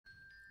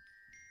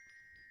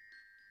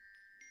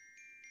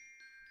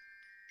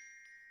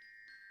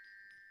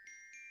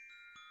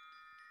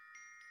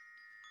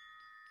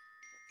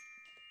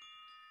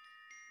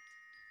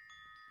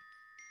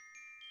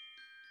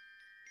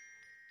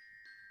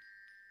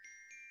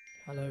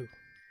Hello.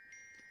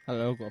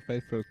 Hello, I've got a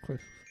face for a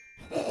crisp.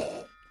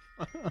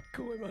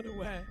 Caught him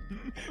unaware.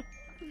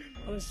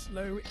 On a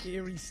slow,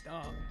 eerie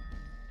start.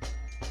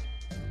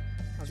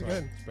 How's it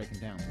going? It's breaking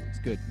down. It's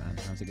good, man.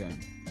 How's it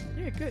going?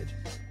 Yeah, good.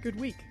 Good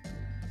week.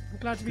 I'm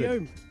glad to be Good.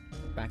 home.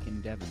 Back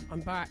in Devon.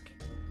 I'm back.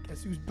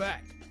 Guess who's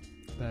back?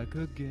 Back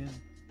again.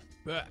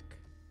 Back.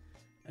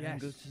 Yes.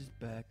 Angus is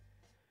back.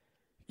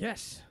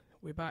 Yes,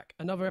 we're back.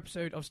 Another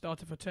episode of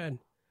Starter for 10.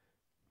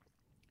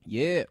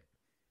 Yeah.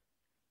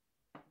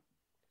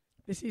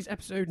 This is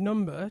episode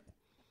number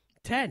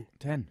 10.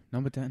 10.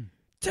 Number 10.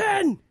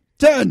 10!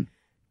 10!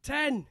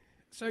 10!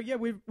 So yeah,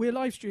 we're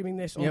live streaming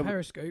this on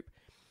Periscope.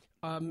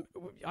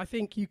 I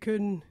think you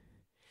can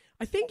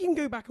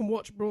go back and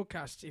watch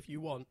broadcasts if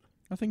you want.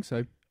 I think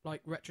so.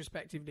 Like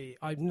retrospectively.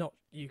 I'm not.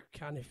 You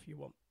can if you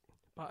want.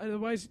 But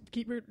otherwise,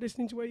 keep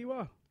listening to where you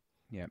are.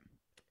 Yeah.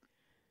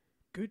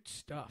 Good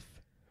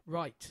stuff.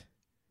 Right.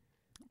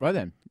 Right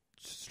then.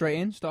 Straight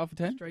in, start for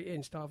 10? Straight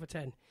in, start for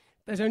 10.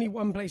 There's only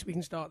one place we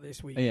can start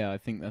this week. Yeah, I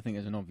think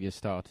there's an obvious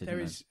start, isn't There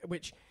is,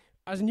 which,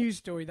 as a news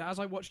story that as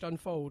I watched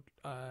unfold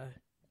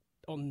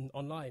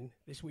online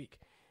this week,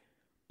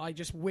 I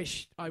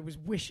was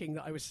wishing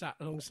that I was sat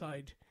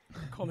alongside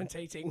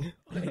commentating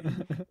on it,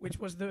 which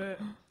was the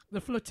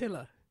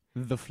Flotilla.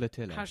 The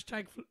Flotilla.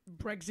 Hashtag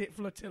Brexit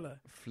Flotilla.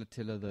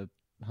 Flotilla the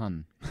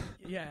Hun.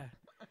 Yeah.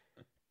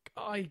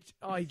 I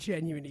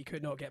genuinely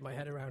could not get my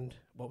head around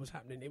what was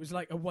happening. It was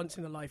like a once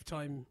in a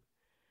lifetime.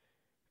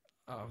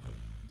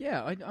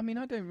 Yeah, I mean,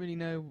 I don't really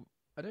know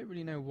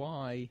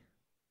why.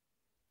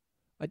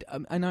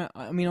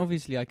 I mean,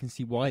 obviously, I can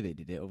see why they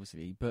did it,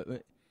 obviously, but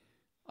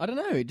I don't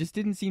know. It just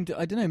didn't seem to.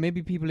 I don't know.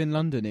 Maybe people in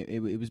London,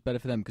 it was better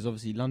for them because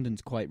obviously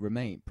London's quite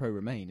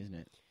pro-Remain, isn't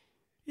it?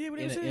 Yeah, but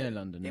in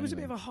London. It was a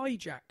bit of a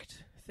hijacked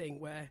thing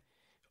where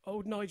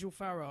old Nigel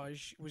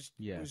Farage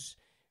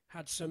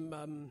had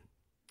some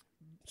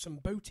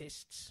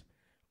boatists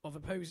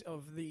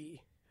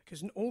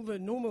because all the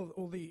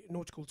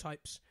nautical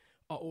types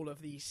are all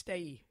of the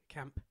stay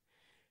camp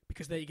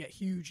because they get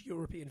huge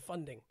European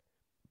funding.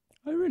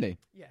 Oh, really?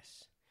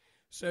 Yes.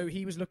 So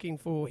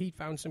he'd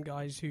found some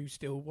guys who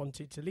still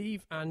wanted to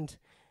leave and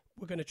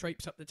were going to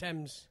traipse up the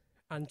Thames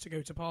and to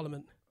go to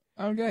Parliament.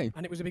 Okay.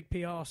 And it was a big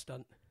PR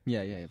stunt.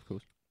 Yeah, of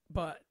course.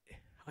 But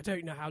I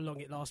don't know how long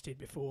it lasted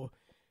before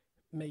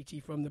matey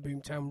from the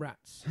Boomtown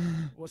Rats,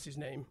 what's his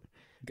name?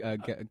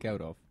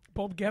 Geldof.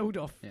 Bob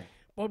Geldof. Yeah.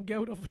 Bob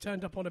Geldof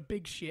turned up on a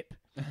big ship,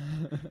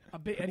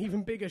 an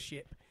even bigger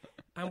ship,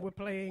 and we're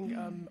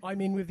playing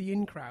I'm In With the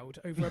In crowd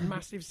over a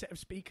massive set of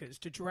speakers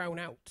to drown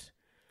out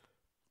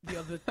the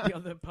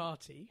other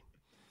party.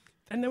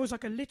 And there was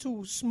like a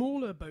little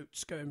smaller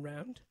boats going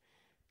round,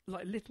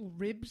 like little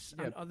ribs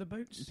and other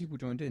boats. People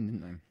joined in,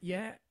 didn't they?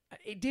 Yeah,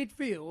 it did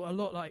feel a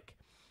lot like,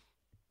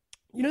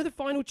 you know, the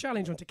final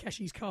challenge on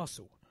Takeshi's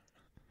Castle,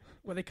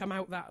 where they come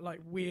out that like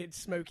weird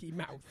smoky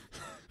mouth,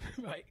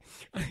 right?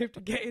 And they have to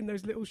get in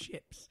those little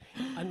ships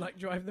and like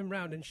drive them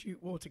round and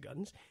shoot water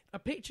guns. A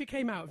picture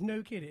came out of,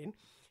 no kidding,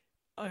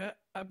 a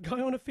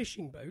guy on a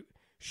fishing boat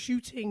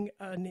shooting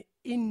an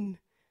in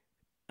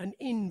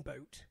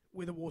boat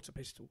with a water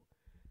pistol.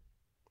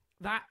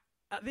 That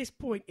at this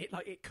point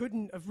it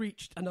couldn't have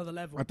reached another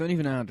level. I don't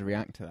even know how to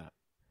react to that.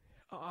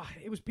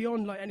 It was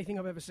beyond like anything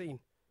I've ever seen.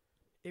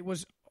 It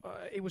was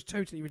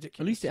totally ridiculous.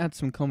 At least it had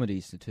some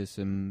comedies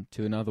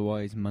to an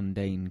otherwise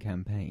mundane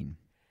campaign.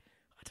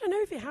 I don't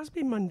know if it has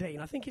been mundane.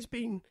 I think it's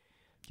been.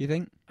 Do you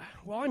think?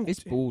 Well,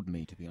 it's bored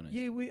me, to be honest.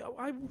 Yeah,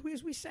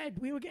 as we said,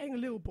 we were getting a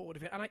little bored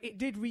of it, and it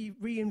did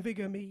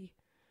reinvigor me.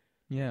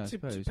 Yeah, I to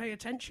suppose. pay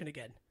attention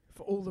again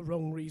for all the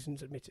wrong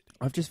reasons, admittedly.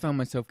 I've just found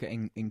myself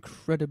getting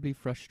incredibly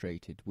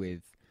frustrated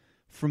with,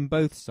 from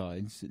both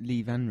sides,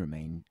 Leave and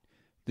Remain,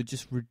 the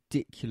just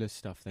ridiculous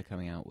stuff they're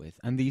coming out with,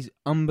 and these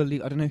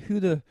unbelievable. I don't know who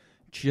the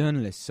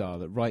journalists are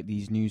that write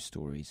these news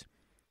stories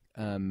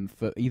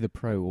for either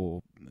pro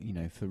or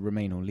for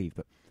Remain or Leave,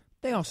 but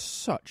they are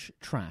such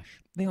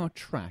trash. They are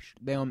trash.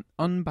 They are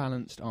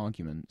unbalanced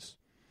arguments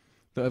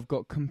that have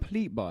got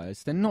complete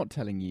bias. They're not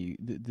telling you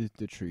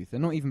the truth. They're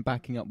not even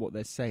backing up what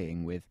they're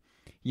saying with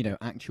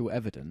actual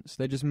evidence.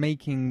 They're just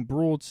making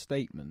broad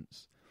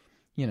statements.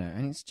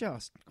 And it's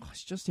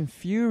just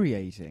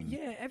infuriating.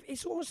 Yeah,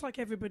 it's almost like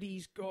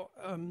everybody's got.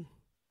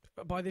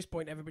 By this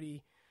point,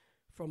 everybody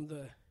from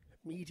the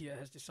media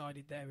has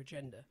decided their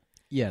agenda.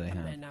 Yeah, they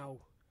have. They're now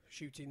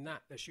shooting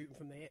that. They're shooting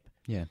from the hip.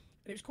 Yeah. And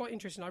it was quite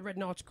interesting. I read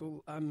an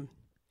article.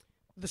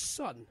 The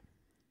Sun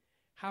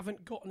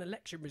haven't got an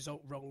election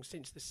result wrong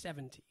since the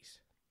 70s.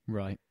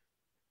 Right.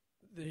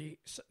 The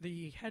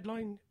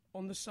headline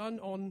on the Sun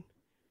on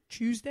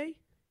Tuesday.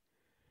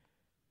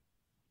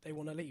 They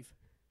want to leave.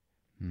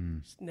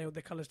 Nailed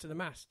the colours to the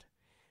mast.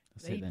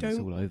 They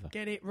don't all over.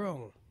 Get it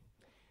wrong.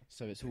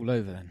 So it's all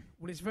over then.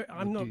 Well,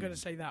 I'm not going to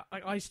say that.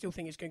 I still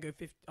think it's going to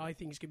go. I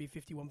think it's going to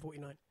be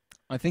 51-49.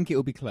 I think it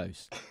will be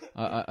close.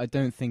 I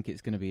don't think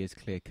it's going to be as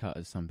clear cut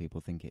as some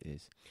people think it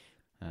is.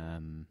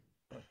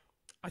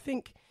 I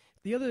think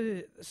the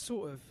other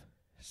sort of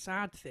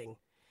sad thing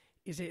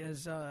is it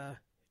has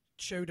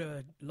showed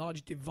a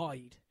large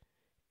divide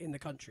in the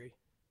country.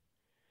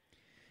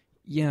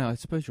 Yeah, I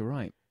suppose you're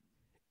right.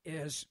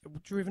 has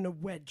driven a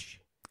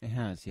wedge It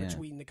has, yeah.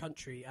 between the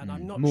country, and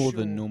I'm not more sure...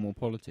 than normal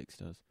politics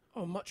does.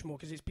 Oh, much more,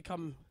 because it's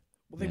become...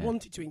 Well, they Yeah.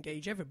 wanted to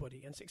engage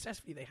everybody, and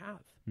successfully they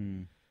have.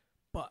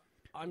 But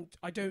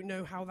I don't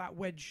know how that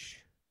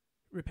wedge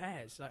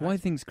repairs. Like, What I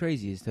think's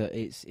crazy is that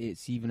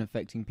it's even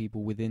affecting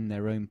people within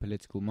their own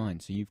political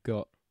mind. So you've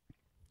got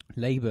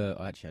Labour.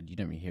 Actually, you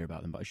don't really hear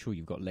about them, but I'm sure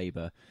you've got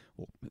Labour,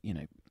 or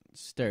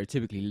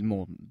stereotypically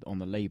more on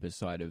the Labour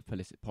side of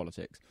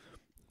politics,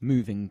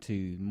 moving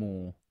to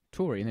more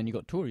Tory, and then you've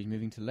got Tories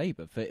moving to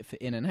Labour for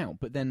in and out.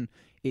 But then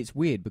it's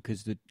weird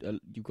because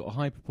you've got a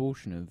high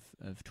proportion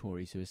of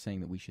Tories who are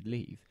saying that we should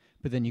leave,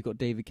 but then you've got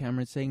David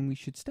Cameron saying we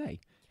should stay,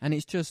 and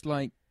it's just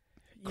like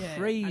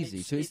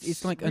crazy. So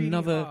it's like really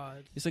another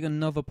hard. it's like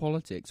another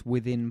politics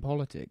within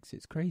politics.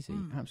 It's crazy,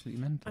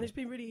 absolutely mental. And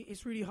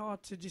it's really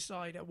hard to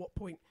decide at what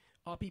point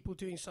are people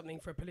doing something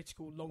for a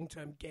political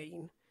long-term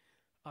gain,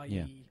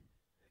 i.e.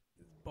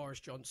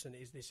 Boris Johnson,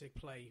 is this a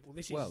play? Well,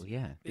 this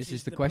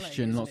is the play,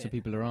 question isn't lots it? of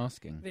people are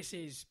asking. This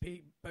is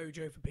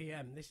Bojo for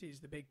PM. This is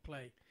the big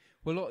play.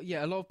 Well,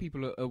 a lot of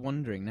people are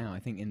wondering now. I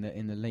think in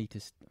the latter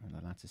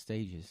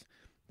stages,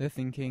 they're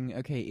thinking,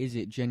 okay, is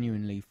it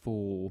genuinely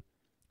for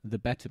the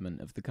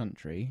betterment of the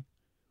country,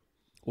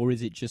 or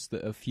is it just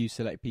that a few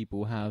select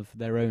people have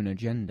their own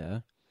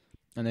agenda,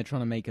 and they're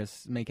trying to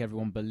make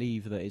everyone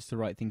believe that it's the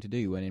right thing to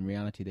do, when in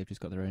reality they've just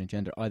got their own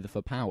agenda, either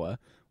for power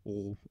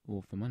or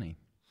for money.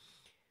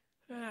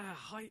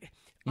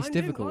 It's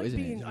difficult, isn't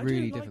it? It's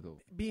really difficult.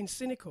 Being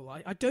cynical,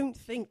 I don't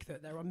think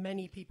that there are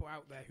many people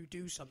out there who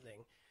do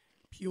something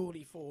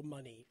purely for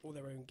money or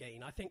their own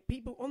gain. I think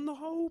people, on the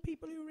whole,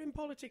 people who are in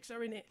politics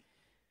are in it.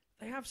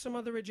 They have some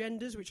other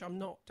agendas which I'm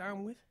not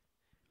down with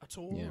at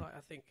all. Yeah. Like,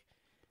 I think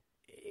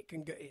it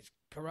can go, it's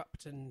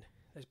corrupt, and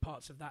there's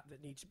parts of that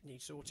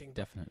need sorting.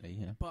 Definitely,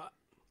 yeah. But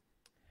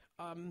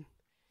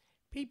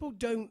people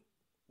don't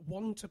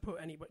want to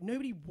put anybody.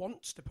 Nobody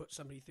wants to put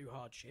somebody through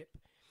hardship.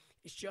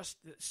 It's just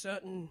that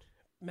certain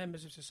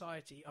members of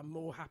society are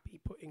more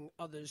happy putting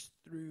others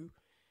through.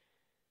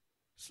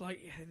 It's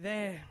like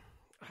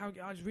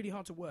it's really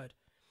hard to word.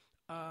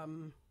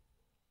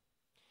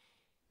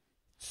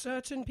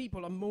 Certain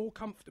people are more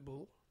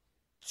comfortable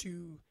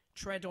to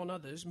tread on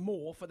others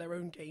more for their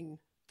own gain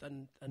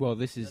than.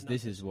 This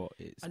is what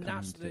it's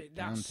down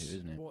to,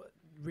 isn't it? What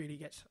really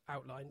gets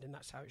outlined, and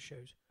that's how it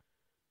shows.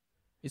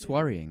 It's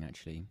worrying,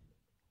 actually.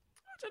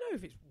 I don't know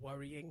if it's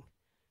worrying.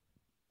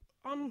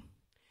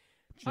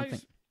 I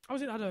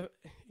had an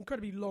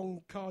incredibly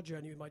long car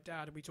journey with my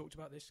dad, and we talked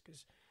about this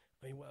because,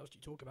 what else do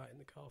you talk about in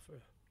the car for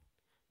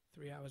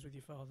 3 hours with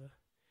your father?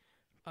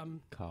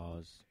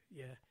 Cars.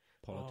 Yeah.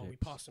 Politics. Oh, we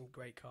passed some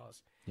great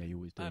cars. Yeah, you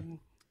always do.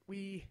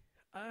 We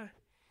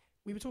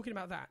were talking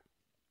about that,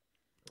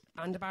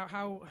 and about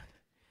how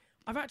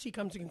I've actually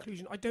come to the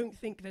conclusion I don't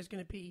think there's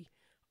going to be.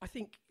 I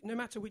think no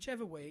matter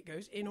whichever way it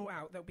goes, in or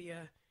out, there'll be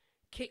a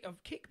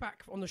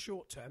kickback on the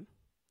short term.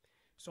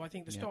 So I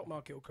think the stock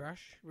market will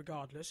crash,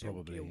 regardless.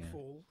 Probably,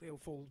 It'll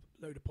fall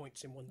a load of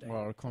points in one day. Well,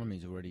 our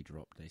economy's already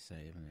dropped, they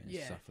say, haven't it? It's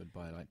Yeah. suffered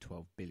by like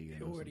 12 billion.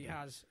 It already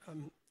has.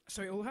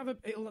 So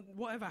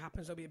whatever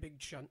happens, there'll be a big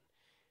shunt.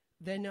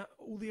 Then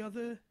all the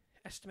other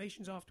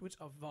estimations afterwards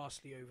are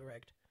vastly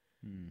over-egged.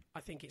 I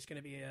think it's going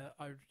to be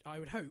I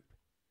would hope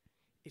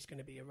it's going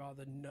to be a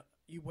rather.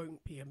 You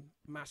won't be a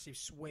massive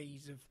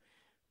sways of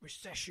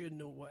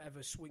recession or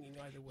whatever swinging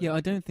either way. Yeah,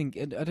 I don't think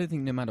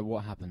no matter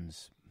what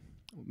happens,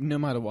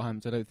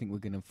 I don't think we're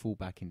going to fall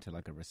back into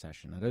like a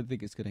recession. I don't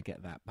think it's going to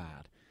get that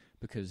bad,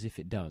 because if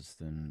it does,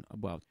 then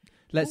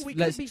let's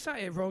could be sat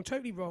here wrong,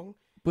 totally wrong.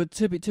 But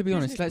to be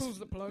honest, pulls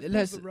the plug,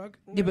 let's pulls the rug.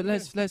 yeah, but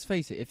let's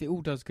face it. If it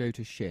all does go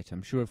to shit,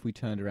 I'm sure if we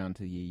turned around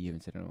to the EU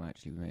and said, "Oh,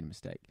 actually, we made a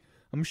mistake,"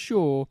 I'm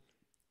sure.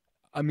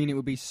 I mean, it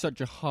would be such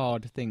a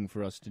hard thing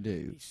for us to do.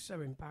 It'd be so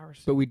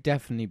embarrassing. But we'd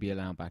definitely be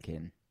allowed back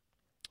in.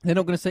 They're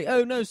not going to say,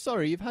 "Oh no,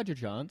 sorry, you've had your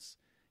chance.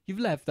 You've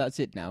left. That's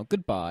it now.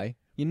 Goodbye.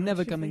 You're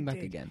never coming back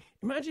again."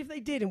 Imagine if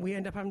they did, and we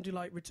end up having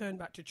to return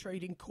back to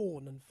trading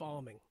corn and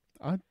farming.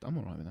 I'm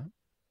all right with that.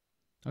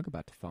 I'll go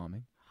back to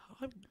farming.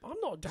 I'm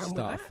not down with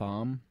that. Start a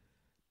farm.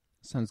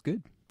 Sounds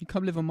good. You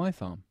come live on my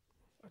farm.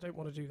 I don't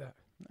want to do that.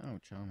 Oh,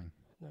 charming.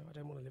 No, I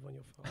don't want to live on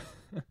your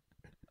farm.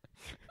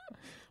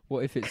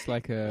 What if it's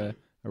like a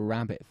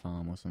rabbit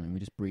farm or something? We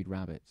just breed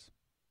rabbits.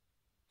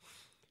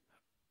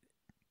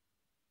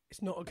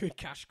 It's not a good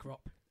cash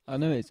crop. I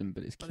know it isn't,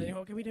 but it's cute.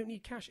 And then, we don't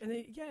need cash. And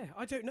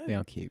I don't know. They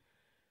are cute.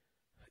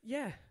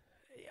 Yeah.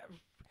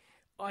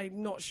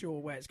 I'm not sure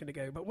where it's going to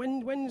go. But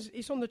when's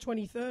it's on the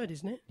 23rd,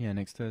 isn't it? Yeah,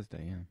 next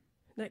Thursday, yeah.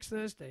 Next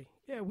Thursday.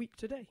 Yeah, a week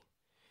today.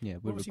 Yeah,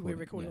 we're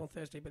recording on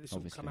Thursday, but this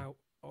will come out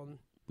on...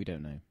 We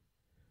don't know.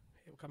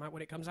 It'll come out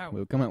when it comes out.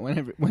 It'll come out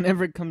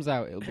whenever it comes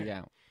out, it'll be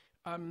out.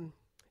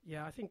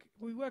 Yeah, I think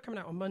we were coming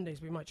out on Mondays.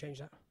 We might change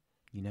that.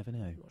 You never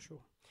know. I'm not sure.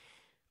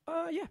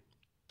 Yeah.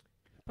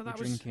 But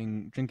we're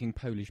drinking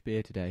Polish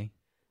beer today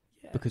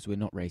because we're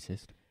not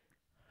racist.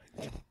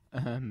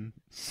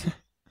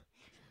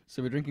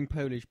 So we're drinking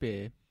Polish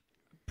beer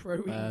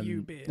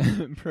Pro-EU beer.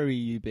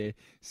 Pro-EU beer.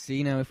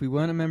 See, now, if we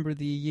weren't a member of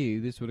the EU,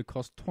 this would have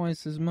cost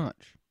twice as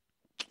much.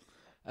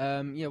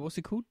 What's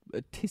it called?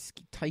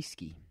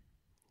 Tajski.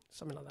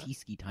 Something like that.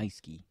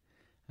 Tajski.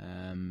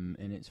 And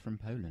it's from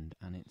Poland,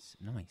 and it's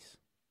nice.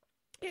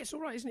 Yeah, it's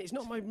all right, isn't it? It's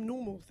not my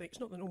normal thing. It's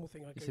not the normal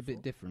thing I go for. It's a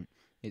bit different.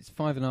 It's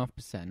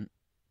 5.5%.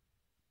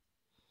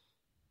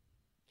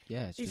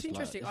 Yeah, it's just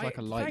interesting. Like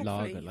a light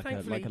lager,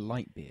 like a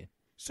light beer.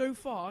 So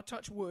far,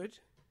 touch wood,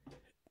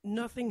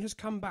 nothing has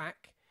come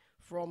back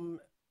from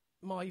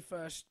my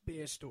first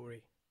beer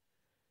story.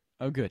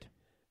 Oh, good.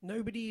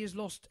 Nobody has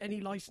lost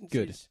any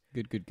licenses.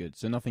 Good.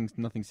 So nothing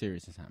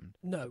serious has happened.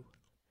 No.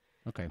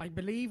 Okay. I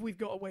believe we've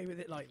got away with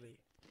it lightly,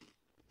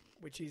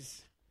 which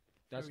is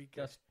that's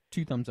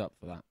 2 thumbs up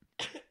for that.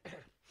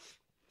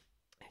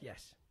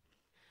 Yes.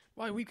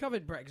 Well, we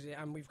covered Brexit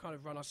and we've kind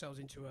of run ourselves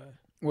into a.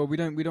 Well, we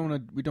don't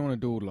want to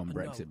dawdle on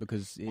Brexit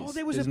because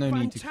there's no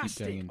need to keep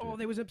going into it.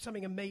 There was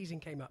something amazing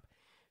came up,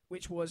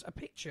 which was a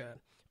picture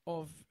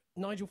of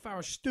Nigel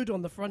Farage stood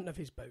on the front of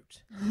his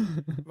boat,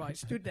 right?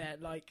 Stood there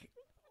like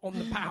on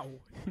the bow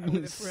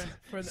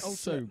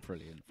so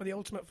brilliant for the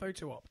ultimate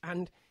photo op,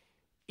 and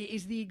it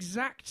is the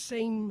exact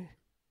same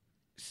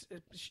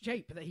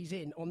shape that he's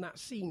in on that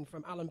scene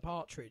from Alan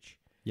Partridge.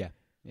 Yeah.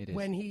 It is.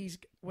 When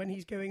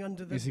he's going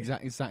under the. It's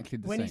exactly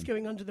the when same. He's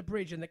going under the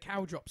bridge and the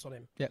cow drops on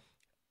him. Yep.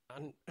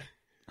 And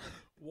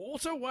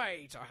what a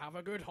way to have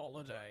a good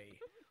holiday.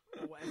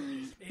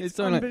 It's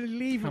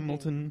unbelievable.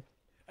 Like Hamilton.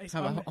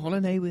 Have a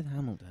holiday with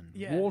Hamilton.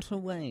 Yeah. What a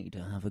way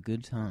to have a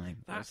good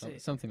time. That's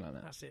it. Something like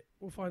that. That's it.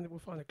 We'll find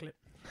a clip.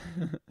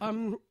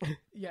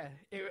 Yeah.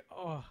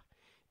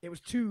 It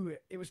was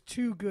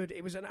too good.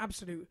 It was an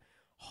absolute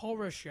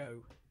horror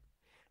show.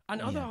 And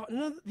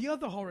the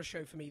other horror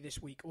show for me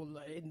this week, or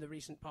in the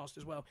recent past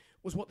as well,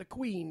 was what the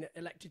Queen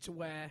elected to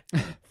wear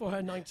for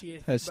her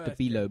 90th her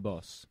birthday. Stabilo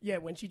Boss. Yeah,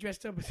 when she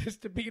dressed up as a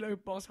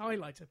Stabilo Boss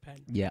highlighter pen.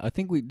 Yeah, I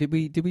think we did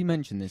we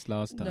mention this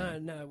last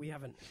time? No, we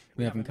haven't.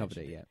 We haven't covered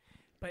it yet.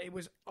 But it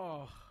was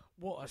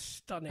what a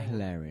stunning,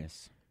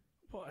 hilarious.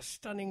 What a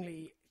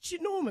stunningly.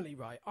 Normally,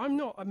 right, I'm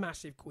not a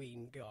massive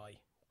Queen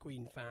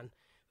fan.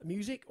 The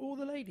music or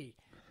the lady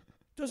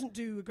doesn't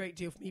do a great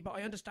deal for me, but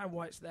I understand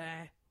why it's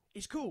there.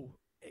 It's cool.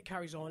 It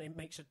carries on. It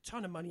makes a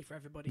ton of money for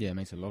everybody. Yeah, it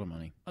makes a lot of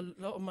money. A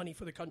lot of money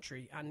for the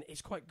country, and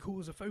it's quite cool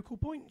as a focal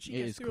point. She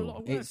gets to do cool. a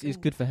lot of work. It's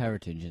good for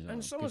heritage as well.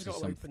 And someone's got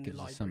to open the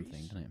libraries.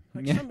 Something, doesn't it?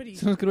 Like yeah.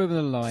 someone's got to open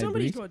the libraries.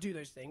 Somebody's got to do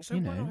those things. So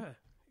why not her?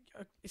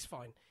 It's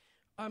fine.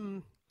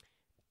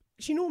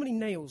 She normally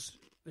nails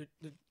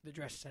the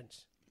dress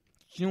sense.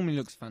 She normally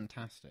looks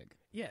fantastic.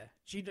 Yeah,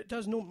 she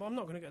does. I'm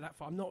not going to go that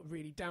far. I'm not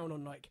really down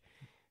on like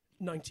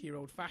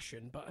 90-year-old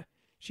fashion, but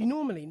she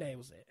normally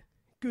nails it.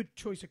 Good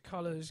choice of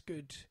colours.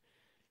 Good.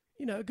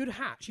 A good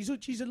hat. She's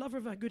a lover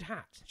of a good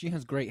hat. She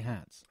has great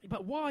hats.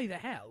 But why the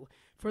hell,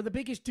 for the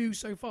biggest do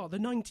so far, the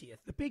 90th,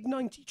 the big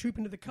 90 troop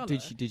into the colour...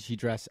 Did she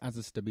dress as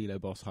a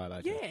Stabilo Boss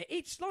highlighter? Yeah,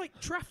 it's like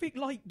traffic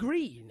light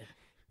green.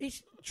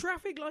 It's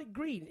traffic light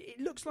green. It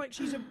looks like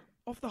she's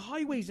off the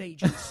highways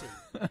agency,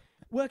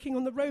 working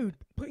on the road,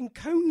 putting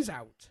cones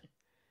out.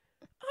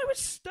 I was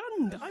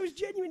stunned. I was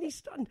genuinely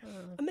stunned.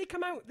 And they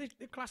come out,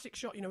 the classic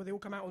shot, they all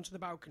come out onto the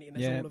balcony and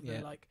there's all of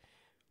their,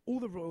 all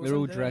the royals. They're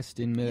all dressed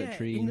in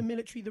military. Yeah, in the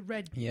military, the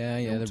red. Yeah,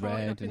 the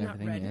red and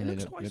everything. Red. Yeah, it they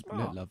looks quite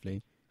smart. look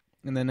lovely.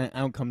 And then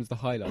out comes the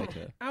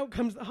highlighter. Out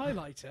comes the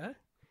highlighter.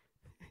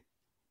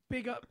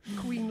 Big up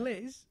Queen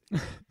Liz.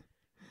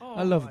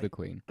 I love the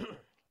Queen.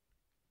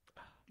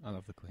 I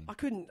love the Queen. I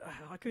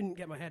couldn't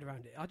get my head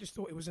around it. I just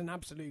thought it was an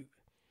absolute.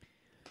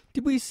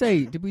 Did we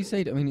say?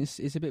 I mean,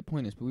 it's a bit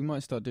pointless, but we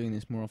might start doing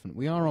this more often.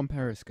 We are on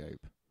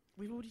Periscope.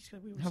 We've already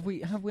said we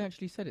were. Have we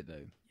actually said it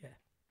though? Yeah.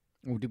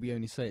 Or did we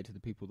only say it to the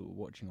people that were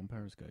watching on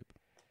Periscope?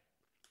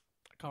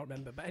 I can't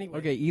remember, but anyway.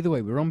 Okay, either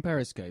way, we're on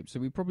Periscope, so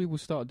we probably will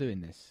start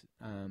doing this.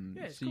 So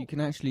cool. you can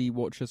actually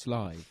watch us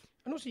live.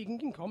 And also, you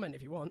can comment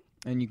if you want.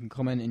 And you can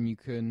comment, and you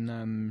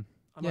can,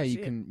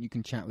 you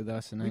can chat with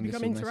us and hang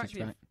us a message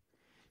back.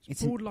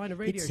 It's borderline a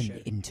radio show.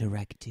 It's an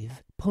interactive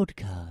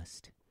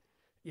podcast.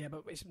 Yeah,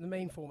 but the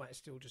main format is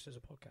still just as a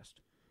podcast.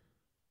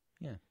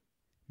 Yeah.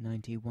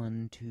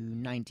 91 to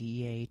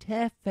 98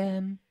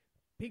 FM.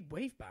 Big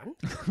wave band.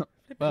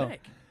 Well,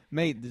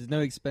 mate, there's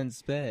no expense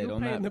spared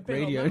on that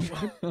radio,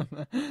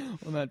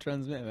 on that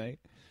transmitter, mate.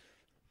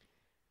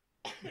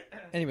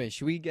 Anyway,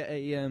 should we get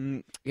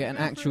an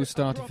actual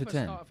starter for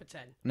 10?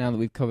 Now that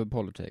we've covered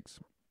politics.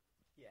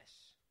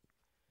 Yes.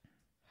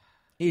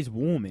 It is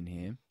warm in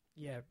here.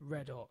 Yeah,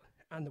 red hot,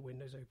 and the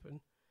windows open.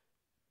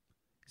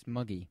 It's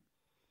muggy.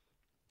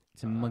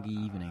 It's a muggy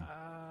evening.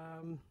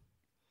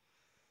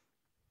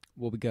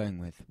 What are we going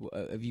with?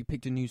 Have you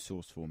picked a news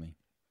source for me?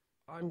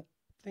 I'm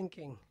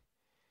thinking.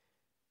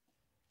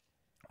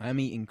 I am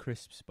eating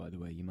crisps, by the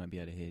way. You might be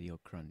able to hear the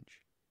odd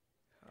crunch.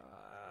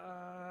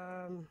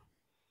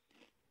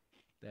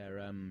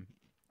 They're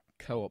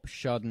Co-op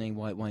Chardonnay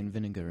white wine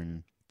vinegar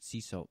and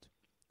sea salt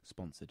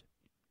sponsored.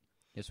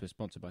 Yes, we're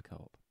sponsored by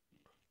Co-op.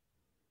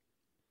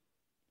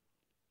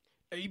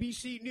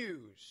 ABC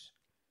News.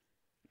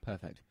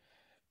 Perfect.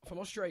 From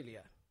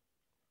Australia.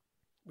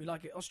 We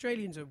like it.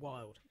 Australians are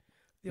wild.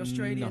 The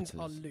Australians are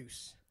Nutters.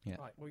 loose. Yeah.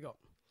 Right, what we got?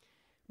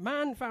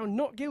 Man found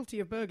not guilty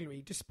of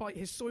burglary despite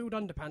his soiled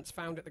underpants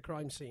found at the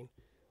crime scene.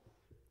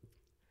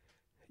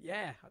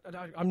 Yeah,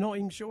 I'm not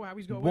even sure how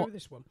he's got away with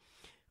this one.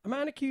 A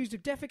man accused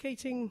of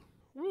defecating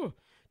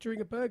during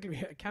a burglary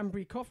at a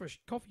Canberra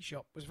coffee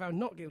shop was found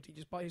not guilty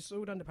despite his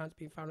soiled underpants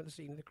being found at the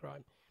scene of the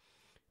crime.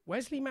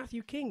 Wesley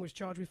Matthew King was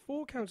charged with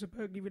 4 counts of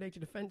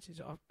burglary-related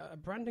offences at a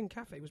Brandon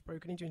cafe was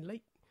broken into in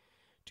late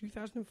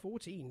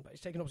 2014, but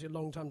it's taken obviously a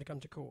long time to come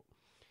to court.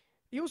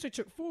 He also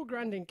took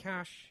 $4,000 in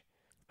cash,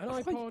 an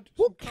iPod.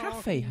 What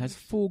cafe has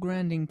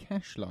 $4,000 in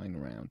cash lying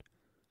around?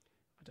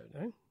 I don't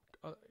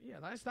know. Yeah,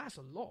 that's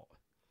a lot.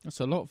 That's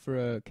a lot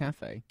for a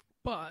cafe.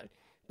 But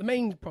the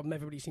main problem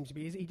everybody seems to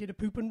be is he did a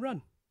poop and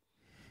run.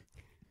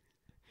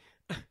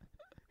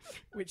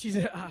 Which is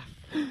a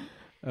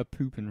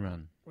poop and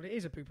run. Well, it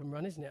is a poop and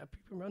run, isn't it? A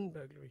poop and run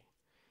burglary.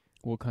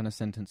 What kind of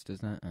sentence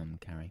does that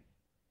carry?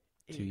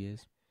 2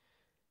 years?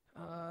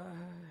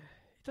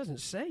 It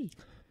doesn't say.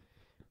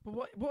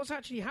 But what's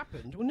actually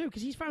happened? Well, no,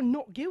 because he's found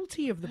not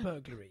guilty of the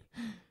burglary.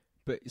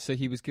 But so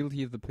he was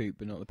guilty of the poop,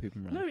 but not the poop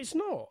and run. No, it's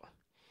not.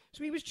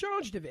 So he was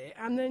charged of it,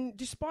 and then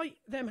despite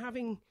them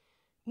having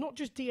not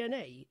just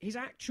DNA, his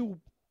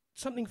actual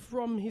something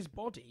from his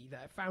body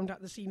there found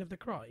at the scene of the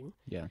crime.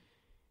 Yeah.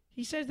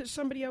 He says that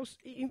somebody else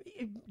he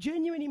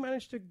genuinely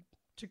managed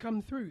to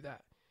come through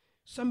that.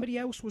 Somebody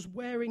else was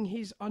wearing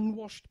his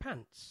unwashed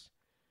pants.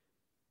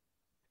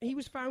 He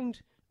was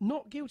found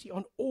not guilty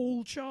on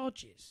all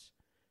charges.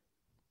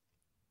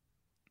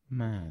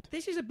 Mad.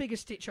 This is a bigger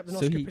stitch up than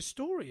So Oscar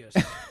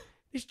Pistorius.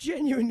 This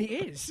genuinely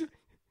is.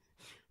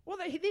 Well,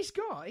 this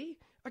guy,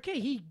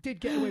 okay, he did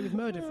get away with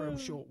murder for a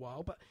short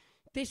while, but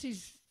this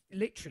is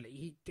literally,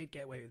 he did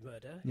get away with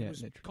murder. Yeah, it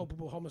was literally.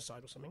 culpable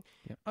homicide or something.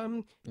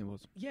 Yep. It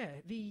was. Yeah,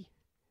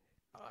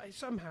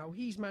 somehow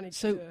he's managed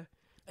So- to.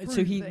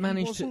 So he that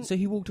managed to. wasn't- So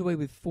he walked away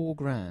with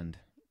 $4,000.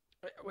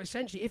 Well,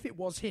 essentially, if it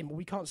was him, well,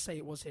 we can't say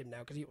it was him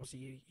now because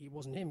he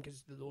wasn't him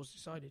because the law's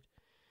decided.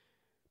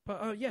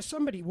 But yeah,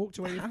 somebody walked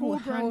away with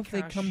 $4,000 How have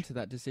they cash. come to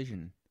that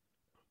decision?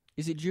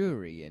 Is it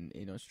jury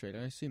in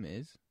Australia? I assume it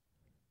is.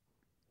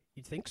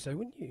 You'd think so,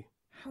 wouldn't you?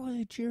 How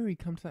will a jury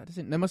come to that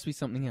decision? There must be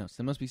something else.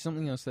 There must be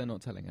something else they're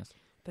not telling us.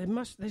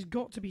 There's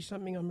got to be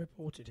something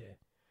unreported here.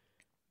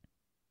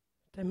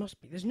 There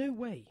must be. There's no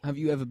way. Have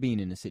you ever been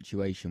in a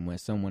situation where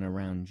someone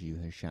around you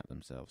has shat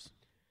themselves?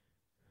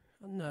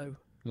 No.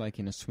 Like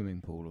in a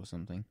swimming pool or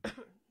something?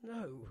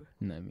 No.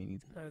 No, me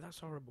neither. No, that's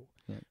horrible.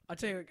 Yeah. I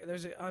tell you, there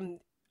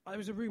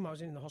was a room I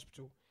was in the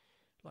hospital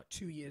like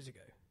 2 years ago.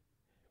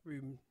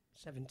 Room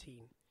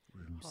 17.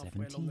 Room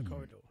halfway along the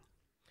corridor.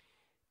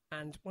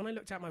 And when I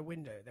looked out my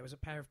window, there was a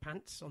pair of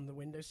pants on the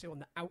windowsill on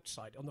the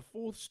outside, on the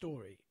 4th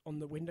story, on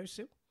the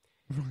windowsill.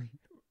 Right.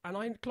 And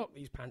I clocked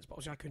these pants, but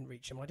obviously I couldn't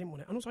reach them. I didn't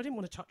want to, and also I didn't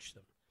want to touch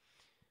them.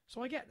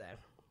 So I get there,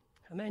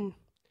 and then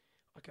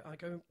I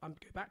go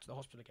back to the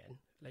hospital again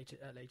later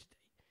day,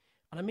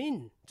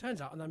 and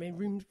turns out, and I'm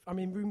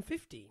in room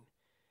 15,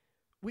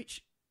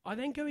 which I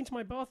then go into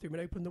my bathroom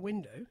and open the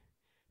window.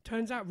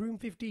 Turns out room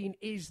 15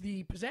 is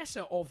the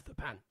possessor of the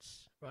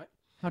pants, right?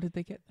 How did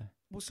they get there?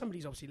 Well,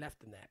 somebody's obviously left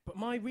them there. But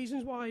my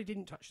reasons why I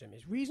didn't touch them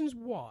is reasons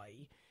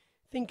why,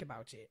 think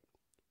about it,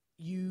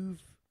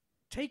 you've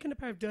taken a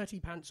pair of dirty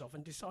pants off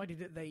and decided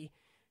that they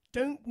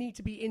don't need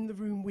to be in the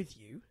room with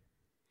you,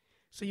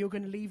 so you're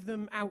going to leave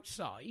them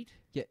outside.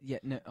 Yeah,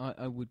 no,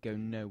 I would go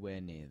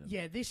nowhere near them.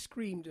 Yeah, this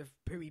screamed of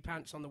pooey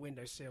pants on the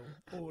windowsill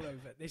all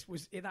over.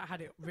 That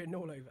had it written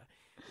all over.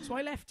 So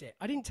I left it.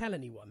 I didn't tell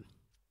anyone.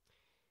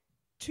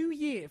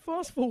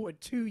 Fast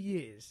forward 2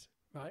 years,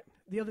 right?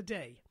 The other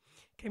day,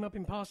 came up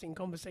in passing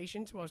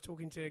conversation, so I was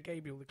talking to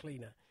Gabriel, the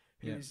cleaner,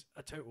 who is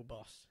a total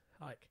boss.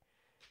 Like,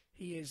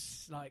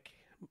 he's like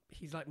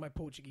my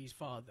Portuguese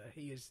father.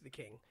 He is the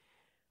king.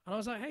 And I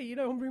was like, hey,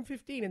 on room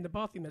 15 in the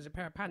bathroom, there's a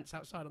pair of pants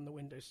outside on the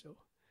windowsill.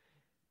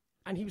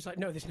 And he was like,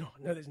 no, there's not.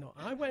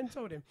 And I went and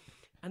told him,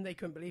 and they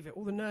couldn't believe it.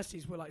 All the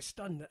nurses were like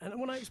stunned. And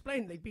when I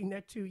explained they'd been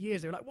there 2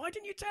 years, they were like, why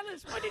didn't you tell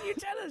us? Why didn't you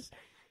tell us?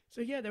 So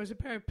yeah, there was a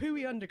pair of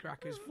pooey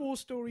undercrackers 4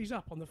 stories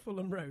up on the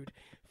Fulham Road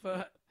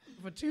for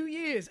 2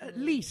 years, at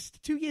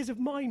least 2 years of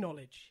my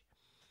knowledge.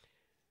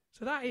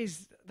 So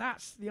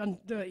that's the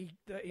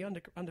dirty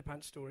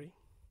underpants story.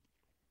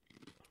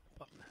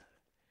 But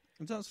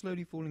Is that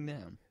slowly falling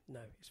down? no,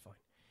 it's fine.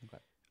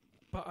 Okay.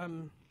 But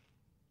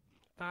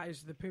that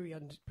is the pooey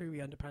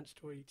underpants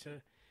story.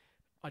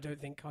 I don't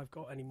think I've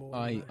got any more.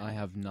 I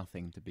have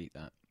nothing to beat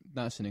that.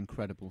 That's an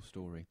incredible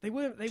story. They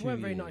weren't 2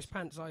 very years. nice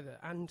pants either,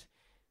 and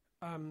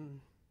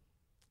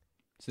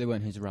So they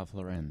weren't his Ralph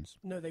Lauren's.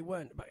 no, they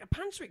weren't. But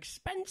pants are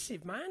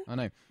expensive, man. I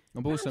know. I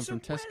bought some Pants from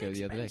are Tesco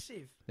the other day.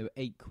 expensive. They were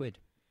 £8.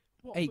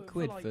 What,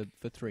 £8 like-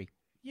 for 3.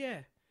 Yeah.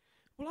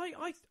 Well,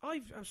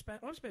 I've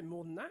spent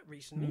more than that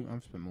recently.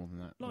 I've spent more than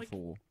that Like,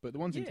 before. But the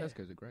ones in yeah.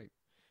 Tesco's are great.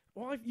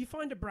 Well, you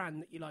find a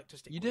brand that you like to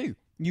stick You with. do.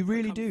 You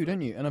really do, comfort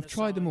don't you? And I've a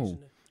tried them size all.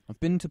 and I've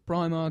been to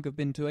Primark, I've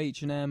been to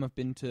H&M, I've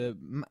been to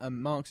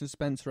Marks and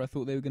Spencer. I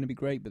thought they were going to be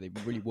great, but they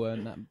really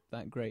weren't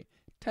that great.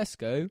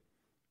 Tesco,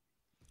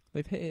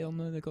 they've got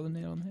the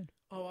nail on the head.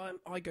 Oh,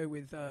 I go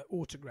with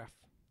Autograph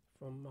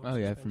from Marks Oh and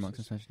yeah, Spencer's. from Marks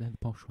and Spencer. They're the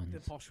posh ones.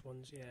 The posh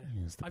ones, yeah.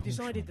 Yes, the I've posh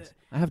decided ones. that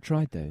I have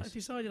tried I've those.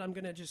 decided I'm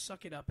going to just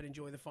suck it up and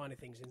enjoy the finer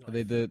things in life. Are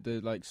they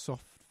the like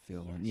soft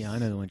feel ones? Yeah, I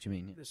Yes. know the ones you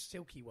mean. The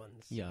silky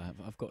ones. Yeah,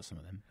 I've got some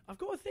of them. I've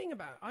got a thing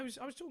about. I was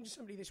talking to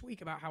somebody this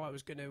week about how I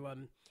was going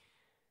to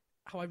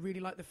how I really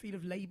like the feel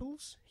of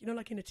labels. You know,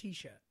 like in a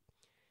t-shirt.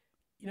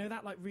 You know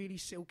that like really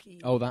silky.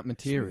 Oh, that smooth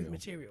material.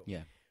 material.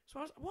 Yeah. So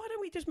I was, why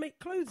don't we just make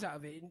clothes out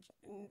of it? And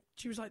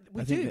she was like,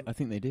 I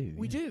think they do.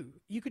 We yeah. do.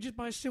 You could just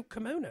buy a silk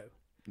kimono.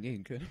 Yeah,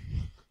 you could.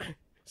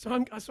 So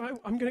I'm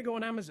going to go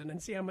on Amazon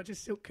and see how much a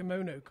silk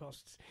kimono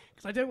costs,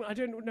 because I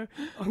don't know.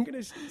 I'm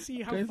going to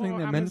see how Don't far think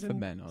they're Amazon. meant for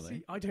men, are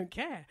they? I don't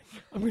care.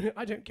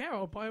 I don't care.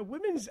 I'll buy a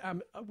women's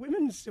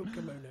silk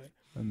kimono.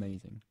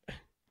 Amazing.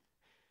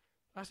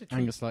 That's a treat.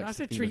 Angus likes That's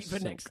the a feel treat of for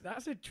silk. next.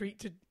 That's a treat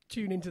to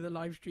tune into the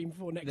live stream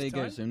for next There you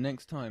time. go. So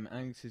next time,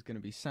 Angus is going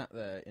to be sat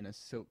there in a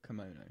silk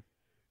kimono.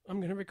 I'm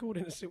going to record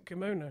in a silk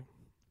kimono.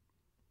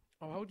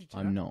 I'll hold you to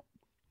I'm that. not.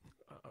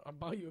 I'll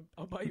buy you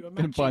a Gonna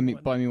matching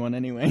one. buy me one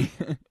anyway.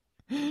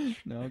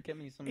 No, get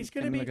me some. It's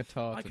get gonna me be- like a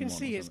tartan. I can one or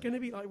see it's something.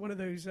 going to be like one of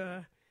those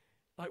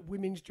like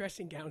women's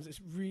dressing gowns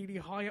that's really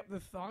high up the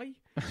thigh,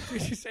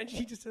 which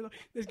essentially just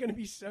there's going to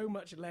be so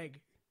much leg.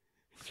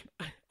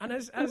 And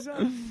as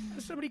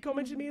somebody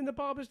commented to me in the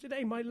barbers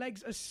today, my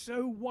legs are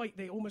so white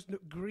they almost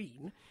look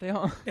green. They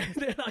are.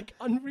 They're like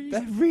They're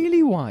unreasonably.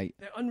 really white.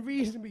 They're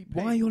unreasonably big.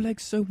 Why are your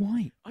legs so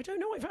white? I don't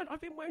know.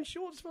 I've been wearing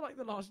shorts for like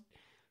the last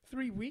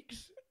 3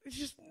 weeks. It's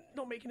just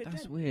not making a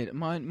That's dent. weird.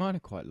 Mine are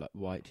quite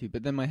white too,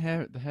 but then the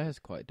hair's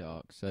quite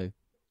dark. So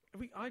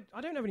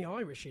I don't have any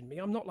Irish in me.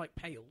 I'm not like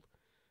pale.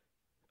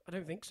 I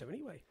don't think so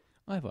anyway.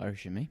 I have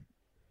Irish in me.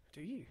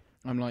 Do you?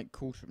 I'm like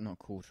not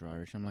quarter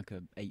Irish. I'm like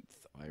a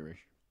eighth Irish.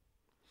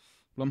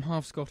 Well, I'm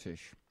half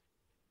Scottish.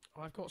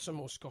 I've got some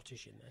more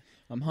Scottish in there.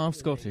 I'm half Yeah,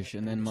 Scottish, yeah,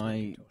 and then it's my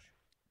Macintosh.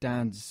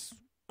 dad's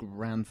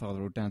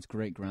grandfather or dad's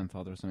great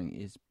grandfather or something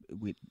is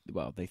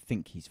they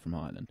think he's from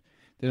Ireland.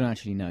 They don't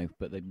actually know,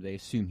 but they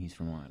assume he's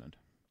from Ireland.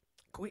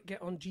 Quick,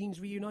 get on Genes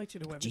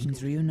Reunited or whatever. it's Genes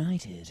called.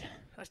 Reunited.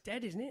 That's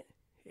dead, isn't it?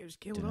 It was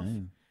killed Don't off.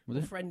 know. Was Or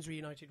it? Friends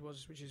Reunited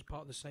was, which is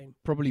part of the same.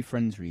 Probably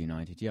Friends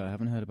Reunited. Yeah, I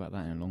haven't heard about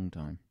that in a long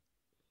time.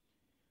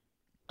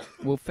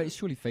 Well,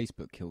 surely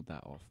Facebook killed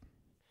that off.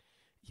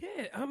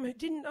 Yeah, it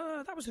didn't.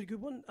 That was a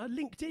good one.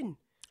 LinkedIn.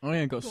 Oh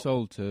yeah, it got Got-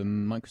 sold to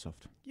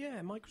Microsoft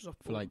Yeah, Microsoft.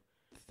 for like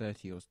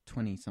 30 or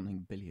 20 something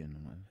billion. Or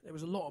whatever. There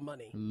was a lot of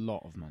money. A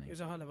lot of It money.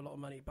 was a hell of a lot of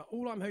money. But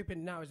all I'm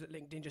hoping now is that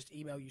LinkedIn just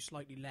email you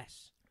slightly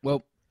less.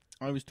 Well,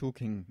 I was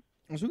talking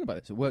about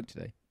this at work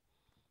today.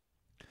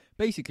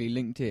 Basically,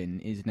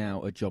 LinkedIn is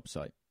now a job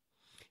site.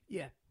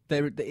 Yeah.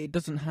 It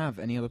doesn't have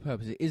any other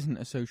purpose. It isn't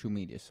a social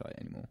media site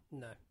anymore.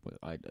 No. Well,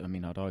 I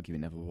mean, I'd argue it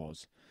never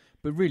was.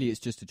 But really, it's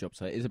just a job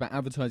site. It's about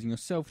advertising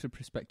yourself to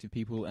prospective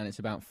people, and it's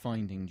about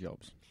finding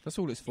jobs. That's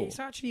all it's for. It's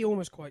actually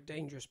almost quite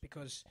dangerous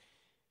because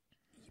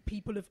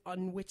people have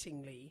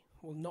unwittingly,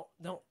 well,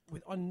 not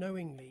with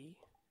unknowingly,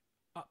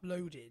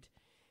 uploaded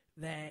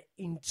their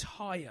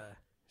entire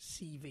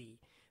CV,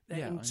 their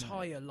Yeah, I know.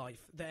 entire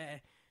life,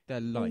 Their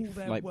life,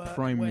 their like work, where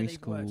primary they've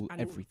school, worked, and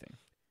everything.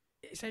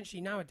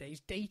 essentially nowadays,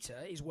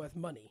 data is worth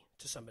money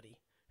to somebody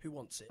who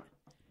wants it.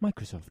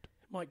 Microsoft.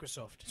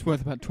 Microsoft. It's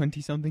worth about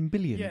 20-something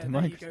billion Yeah, to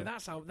there Microsoft. you go.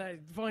 That's how.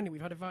 Finally,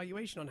 we've had a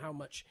valuation on how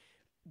much,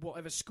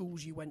 whatever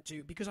schools you went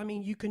to. Because I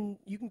mean, you can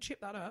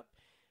chip that up,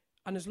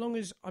 and as long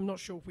as I'm not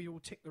sure if we all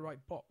tick the right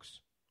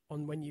box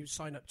on when you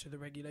sign up to the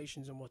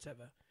regulations and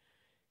whatever.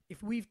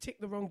 If we've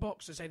ticked the wrong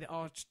box to say that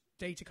our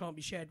data can't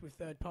be shared with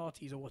third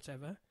parties or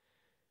whatever,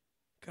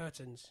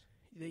 curtains.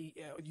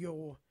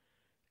 You're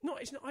no,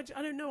 it's not.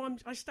 I don't know.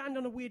 I stand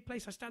on a weird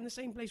place. I stand the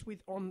same place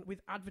with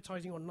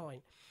advertising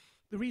online.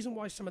 The reason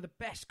why some of the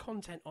best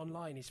content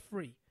online is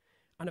free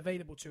and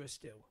available to us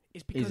still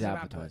is because Is of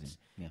advertising. adverts.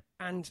 Yeah.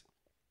 And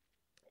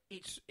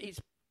it's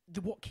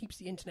what keeps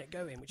the internet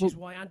going, which Well, is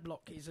why ad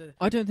block is a.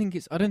 I don't think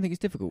it's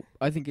difficult.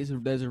 I think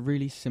there's a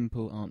really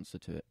simple answer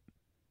to it.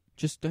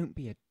 Just don't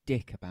be a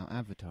dick about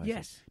advertising.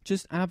 Yes.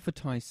 Just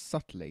advertise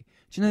subtly.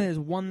 Do you know there's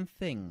one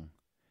thing?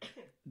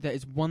 There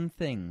is one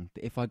thing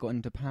that if I got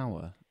into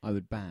power, I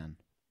would ban.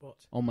 What?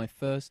 On the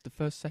first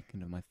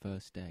second of my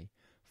first day,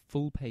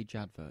 full page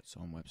adverts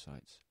on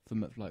websites,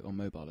 like on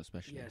mobile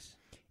especially. Yes.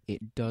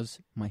 It does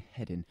my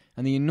head in.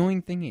 And the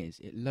annoying thing is,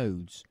 it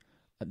loads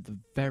at the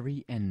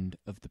very end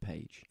of the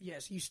page.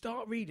 Yes. You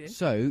start reading.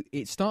 So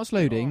it starts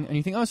loading, Oh. and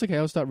you think, oh, it's okay,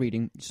 I'll start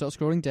reading. You start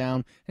scrolling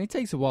down, and it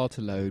takes a while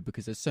to load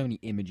because there's so many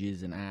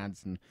images and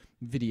ads and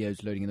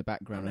videos loading in the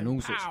background and then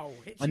all sorts. pow,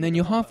 hits you And then with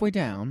you're a bumper. halfway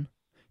down,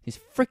 this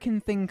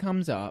frickin' thing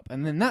comes up,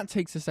 and then that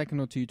takes a second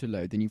or two to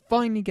load. Then you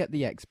finally get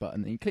the X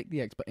button, then you click the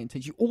X button, it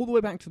takes you all the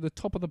way back to the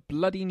top of the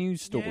bloody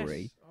news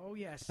story, Yes. Oh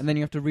yes. and then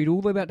you have to read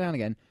all the way back down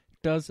again.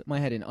 Does my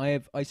head in. I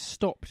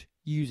stopped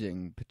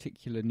using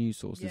particular news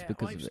sources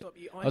because I've of it. stopped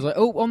you. I was like,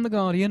 oh, on The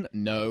Guardian?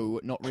 No,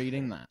 not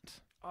reading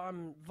that.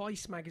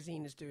 Vice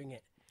magazine is doing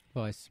it,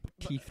 Vice.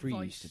 T3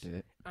 Vice, used to do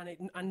it.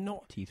 and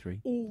not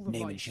T3. all the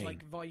Name and Vice, shame.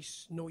 like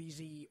Vice,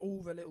 Noisy,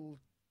 all the little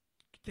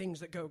things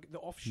that go, the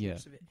offshoots Yeah,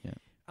 of it. yeah.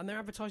 And they're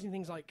advertising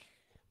things like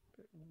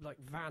like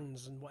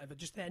Vans and whatever,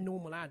 just their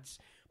normal ads,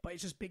 but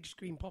it's just big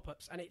screen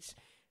pop-ups,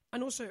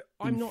 and also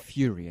I'm not.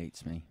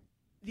 Infuriates me.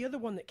 The other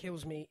one that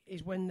kills me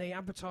is when they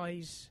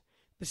advertise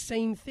the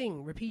same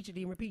thing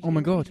repeatedly and repeatedly. Oh my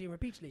and God. repeatedly and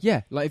repeatedly.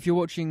 Yeah, like if you're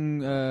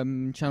watching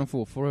Channel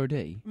 4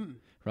 4OD,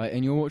 right,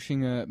 and you're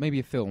watching maybe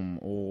a film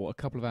or a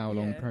couple of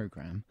hour-long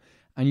program,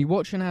 and you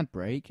watch an ad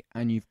break,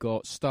 and you've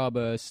got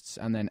Starbursts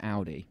and then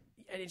Audi.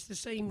 And it's the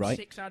same right?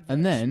 6 adverts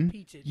and then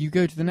repeated you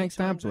go to the next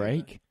ad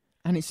break,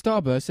 and it's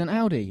Starburst and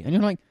Audi, and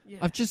you're like,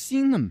 I've just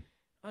seen them.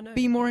 I know.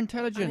 Be more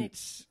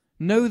intelligent.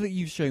 Know that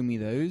you've shown me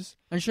those,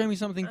 and show me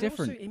something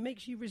different. Also, it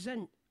makes you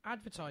resent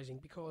advertising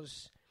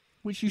because...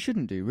 Which you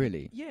shouldn't do,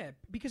 really. Yeah,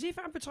 because if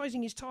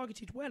advertising is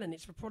targeted well and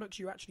it's for products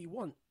you actually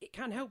want, it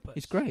can help us.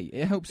 It's great.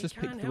 It helps us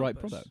pick the right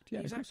product.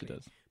 Yeah, exactly. Of course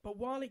it does. But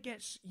while it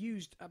gets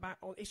used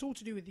it's all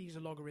to do with these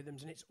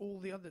algorithms, and it's all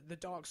the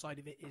dark side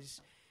of it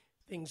is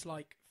things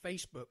like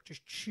Facebook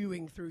just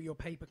chewing through your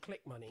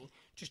pay-per-click money,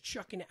 just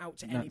chucking it out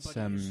to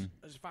anybody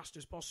as fast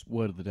as possible.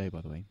 Word of the day,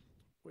 by the way.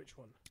 Which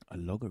one? A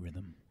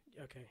logarithm.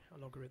 Okay, a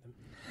logarithm.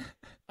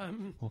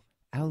 Or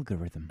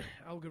algorithm.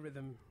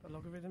 Algorithm. A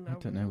logarithm? I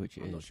don't know which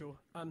it is. I'm not sure.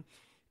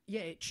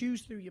 Yeah, it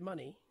chews through your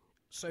money.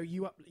 So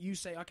you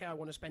say, okay, I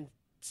want to spend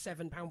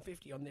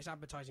 £7.50 on this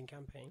advertising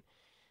campaign.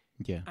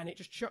 Yeah. And it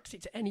just chucks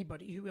it to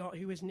anybody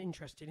who isn't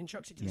interested, and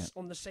chucks it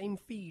on the same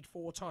feed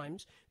 4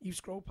 times. You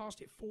scroll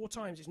past it 4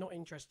 times, it's not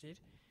interested.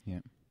 Yeah.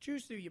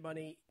 Chews through your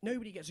money.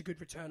 Nobody gets a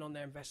good return on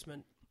their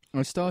investment.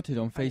 I started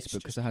on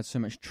Facebook because I had so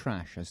much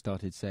trash. I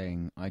started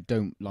saying, I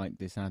don't like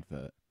this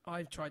advert.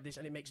 I've tried this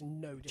and it makes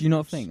no difference. Do you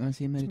not think? I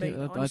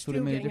thought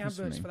it made a difference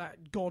adverts for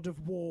that God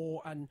of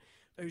War and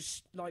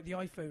those like the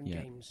iPhone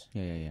games.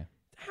 Yeah.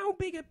 How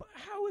big a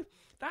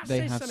that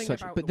they says have something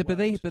such, about but the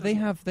world, they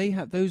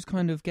have those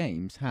kind of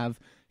games have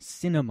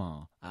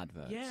cinema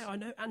adverts. Yeah, I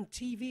know, and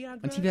TV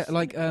adverts.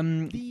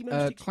 And TV,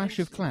 like Clash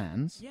of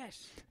Clans.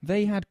 Yes.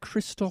 They had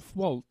Christoph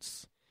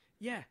Waltz.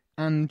 Yeah.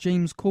 And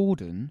James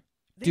Corden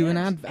do an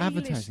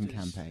advertising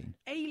campaign.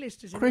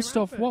 A-listers.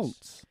 Christoph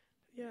Waltz.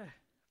 Yeah.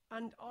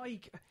 And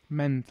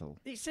mental.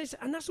 It says,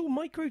 and that's all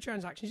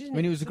microtransactions, isn't it? I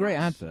mean, it was a great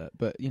advert,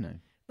 but you know.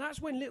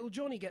 That's when little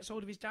Johnny gets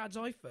hold of his dad's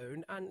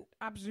iPhone and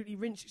absolutely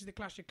rinses the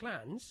Clash of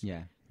Clans.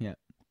 Yeah.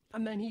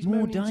 And then he's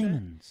more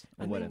diamonds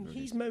or and whatever. Then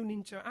he's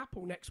moaning to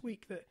Apple next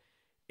week that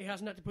he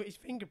hasn't had to put his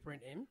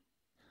fingerprint in.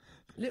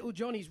 Little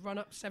Johnny's run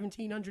up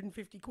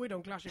 £1,750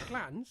 on Clash of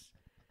Clans.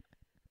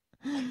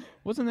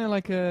 Wasn't there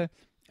like a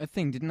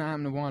thing? Didn't that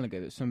happen a while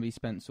ago that somebody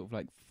spent sort of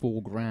like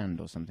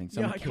 $4,000 or something?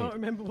 I can't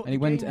remember what. And he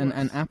went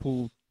and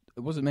Apple.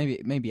 Was it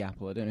maybe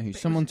Apple? I don't know who.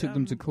 Someone took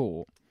them to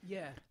court.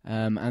 Yeah.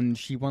 And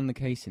she won the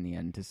case in the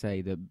end to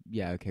say that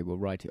we'll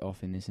write it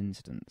off in this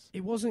instance.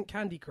 It wasn't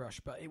Candy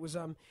Crush, but it was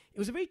a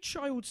very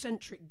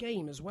child-centric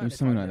game as well. It was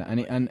something like that,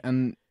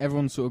 and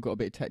everyone sort of got a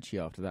bit tetchy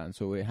after that, and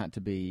so it had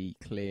to be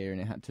clear,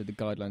 and the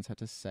guidelines had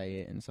to say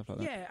it and stuff like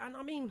that. Yeah, and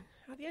I mean,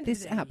 at the end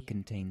this of the day, app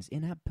contains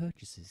in-app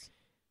purchases.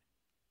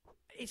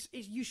 It's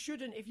you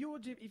shouldn't if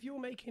you're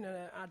making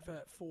an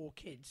advert for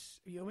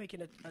kids, you're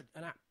making an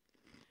app.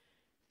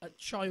 A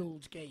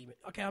child game.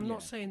 Okay, I'm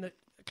not saying that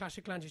Clash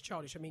of Clans is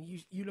childish. I mean,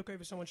 you look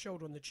over someone's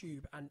shoulder on the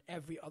tube and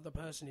every other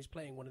person is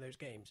playing one of those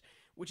games,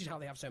 which is how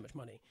they have so much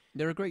money.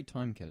 They're a great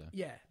time killer.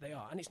 Yeah, they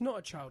are. And it's not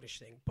a childish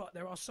thing, but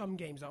there are some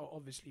games that are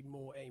obviously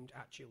more aimed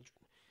at children.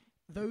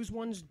 Those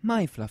ones...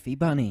 My Fluffy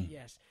Bunny.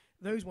 Yes.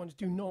 Those ones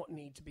do not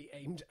need to be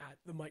aimed at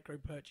the micro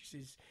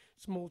purchases,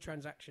 small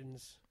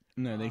transactions.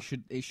 No, they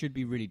should. It should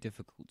be really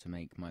difficult to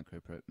make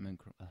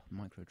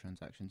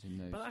microtransactions in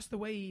those. But that's the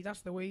way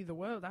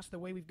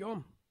we've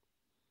gone.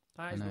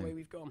 That is the way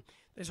we've gone.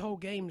 There's whole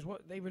games.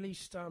 What they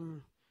released,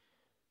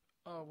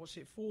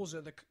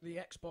 Forza, the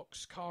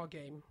Xbox car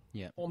game,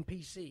 on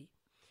PC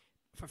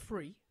for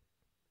free.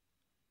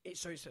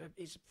 It's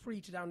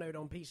free to download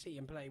on PC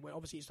and play. Well,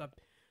 obviously it's like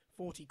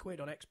 £40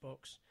 on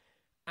Xbox,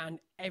 and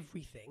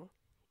everything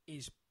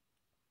is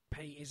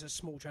a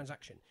small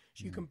transaction.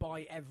 So you can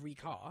buy every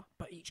car,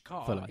 but each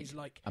car is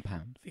like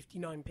 £1,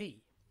 59p.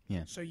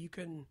 Yeah. So you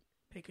can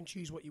pick and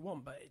choose what you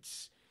want, but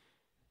it's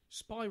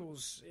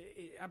spirals.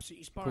 It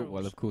absolutely spirals.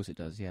 Well, of course it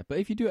does. Yeah, but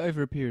if you do it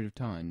over a period of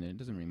time, then it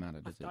doesn't really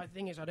matter, does it? The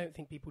thing is, I don't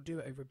think people do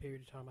it over a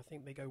period of time. I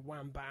think they go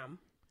wham bam.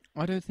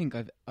 I don't think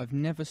I've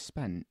never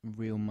spent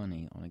real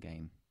money on a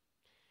game.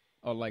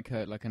 Or like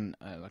an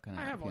app.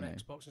 I have on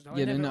Xbox and stuff.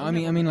 Yeah, I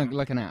mean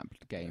like an app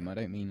game. I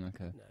don't mean like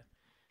a.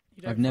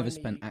 No. I've never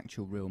spent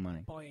actual real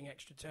money. Buying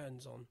extra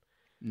turns on.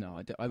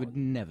 No, I would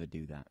never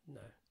do that.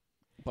 No.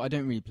 But I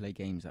don't really play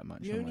games that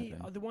much.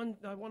 The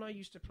one I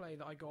used to play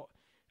that I got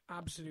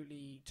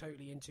absolutely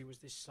totally into was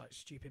this like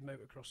stupid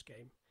motocross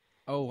game.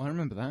 Oh, I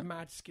remember that.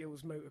 Mad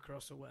Skills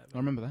Motocross or whatever. I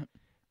remember that.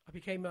 I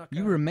became like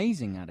you were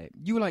amazing at it.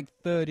 You were like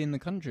third in the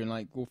country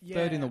and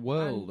third in the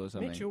world or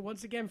something. Mitchell,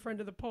 once again, friend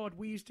of the pod,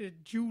 we used to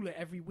duel it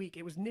every week.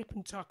 It was nip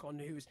and tuck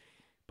on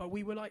but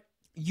we were like...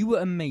 You were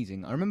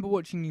amazing. I remember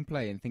watching you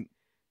play and think,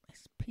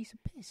 this piece of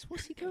piss,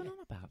 what's he going on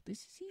about?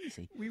 This is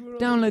easy.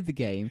 Download the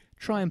game,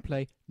 try and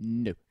play,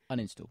 no,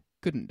 uninstall.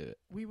 Couldn't do it.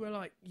 We were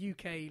like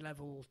UK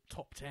level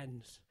top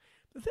 10s.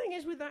 The thing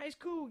is with that, it's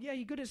cool. Yeah,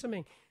 you're good at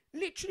something.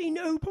 Literally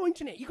no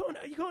point in it. You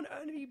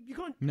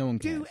can't No one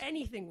do cares.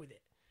 anything with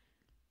it.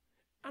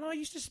 And I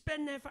used to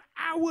spend there for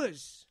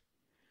hours.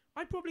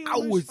 I'd probably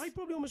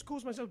almost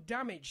caused myself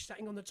damage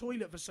sitting on the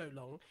toilet for so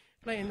long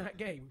playing that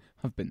game.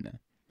 I've been there.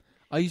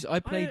 I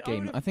played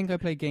Game. I think I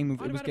played Game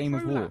of. It was Game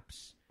of War.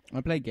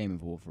 I played Game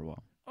of War for a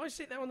while. I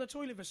sit there on the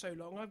toilet for so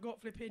long. I've got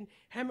flipping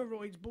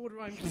hemorrhoids,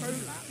 borderline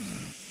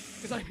prolapse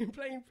because I've been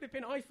playing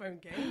flipping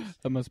iPhone games.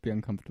 That must be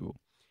uncomfortable.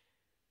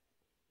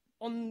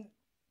 On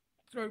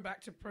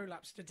throwback to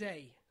prolapse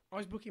today, I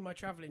was booking my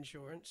travel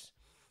insurance.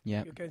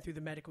 Yeah. You're going through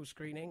the medical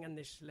screening, and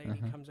this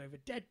lady comes over,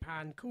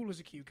 deadpan, cool as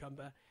a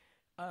cucumber.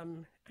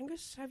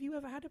 Angus, have you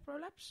ever had a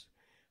prolapse?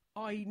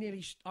 I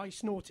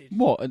snorted.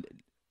 What?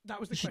 That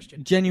was the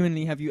question.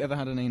 Genuinely, have you ever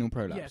had an anal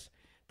prolapse? Yes.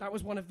 That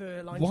was one of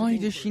the lines. Why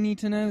does she need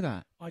to know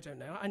that? I don't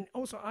know. And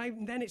also,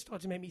 then it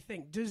started to make me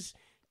think, does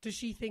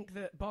she think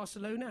that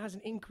Barcelona has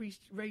an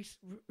increased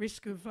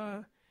risk of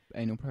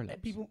Anal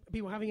prolapse.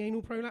 people having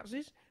anal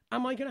prolapses?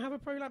 Am I going to have a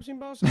prolapse in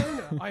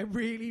Barcelona? I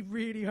really,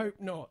 really hope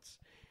not.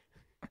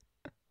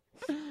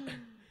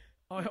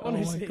 I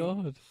honestly, oh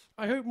my God.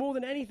 I hope more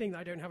than anything that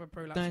I don't have a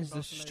prolapse in Barcelona. That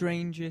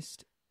is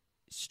the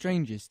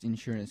strangest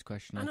insurance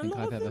question I think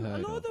I've ever heard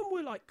of. A lot of them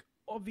were like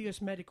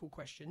obvious medical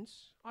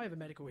questions. I have a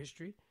medical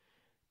history.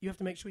 You have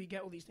to make sure you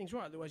get all these things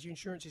right, otherwise your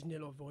insurance is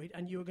nil or void,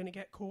 and you're going to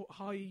get caught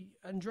high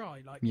and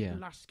dry. Like in the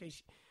last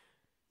case,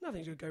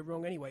 nothing's going to go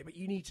wrong anyway, but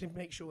you need to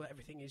make sure that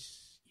everything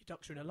is, your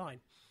ducks are in a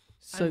line.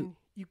 So and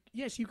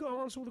you've got to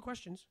answer all the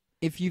questions.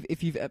 If you've,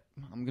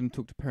 I'm going to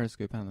talk to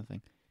Periscope and the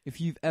thing. If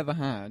you've ever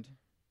had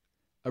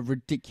a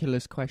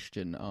ridiculous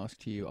question asked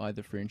to you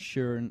either for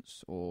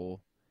insurance or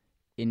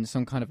in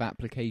some kind of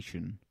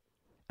application,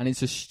 and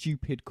it's a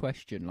stupid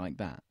question like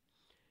that,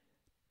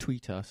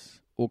 tweet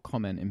us or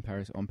comment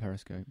on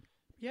Periscope.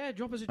 Yeah,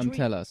 drop us a and tweet.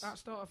 Tell us. At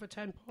Starter for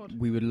 10 Pod.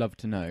 We would love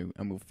to know,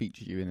 and we'll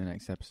feature you in the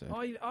next episode.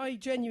 I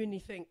genuinely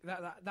think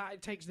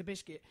that takes the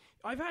biscuit.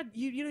 I've had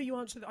you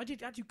answered. I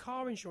did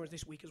car insurance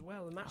this week as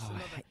well, and that's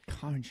another. I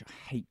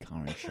hate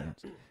car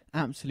insurance.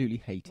 Absolutely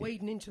hate it.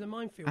 Wading into the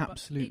minefield.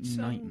 Absolute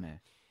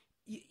nightmare.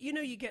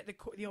 You get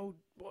the old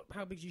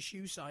how big's your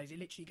shoe size? It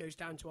literally goes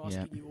down to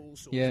asking you all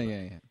sorts.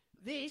 Yeah.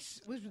 This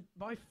was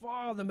by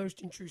far the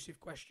most intrusive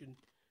question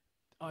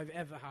I've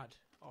ever had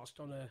asked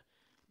on a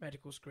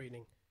medical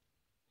screening.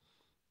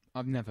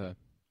 I've never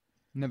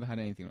had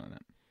anything like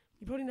that.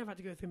 You probably never had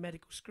to go through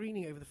medical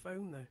screening over the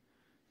phone, though.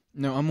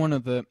 No, I'm one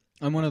of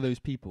those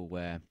people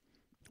where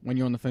when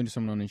you're on the phone to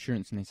someone on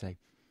insurance and they say,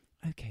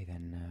 "Okay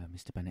then,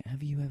 Mr. Bennett,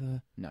 have you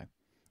ever?" No.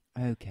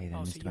 Okay then,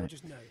 Mr. Bennett.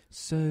 Just no.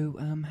 So,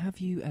 have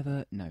you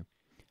ever? No.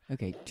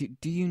 Okay.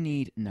 Do you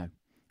need? No.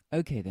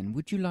 Okay then,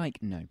 would you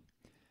like? No.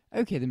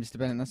 Okay then, Mr.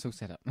 Bennett, that's all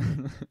set up.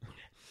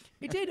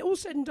 It did, all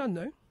said and done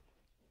though.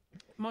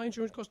 My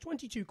insurance cost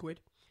 £22.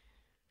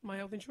 My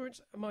health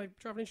insurance, my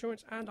travel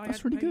insurance, and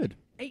that's really good.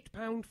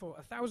 £8 for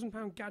a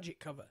 £1,000 gadget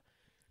cover.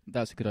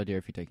 That's a good idea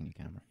if you're taking your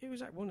camera. It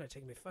was like, well, no,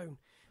 taking my phone.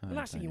 The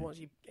last thing you want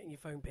is you getting your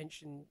phone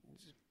pinched and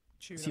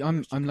chewing. See,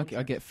 I'm lucky.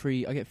 I get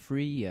free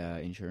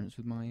insurance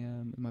with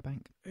my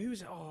bank.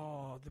 Who's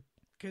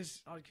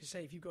because I could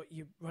say if you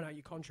run out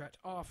your contract.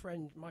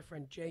 My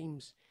friend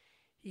James,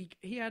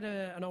 he had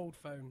an old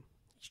phone.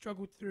 He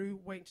struggled through,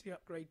 waiting to the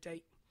upgrade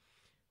date.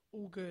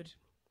 All good.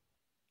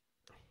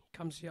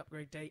 Comes to the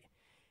upgrade date.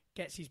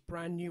 Gets his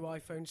brand new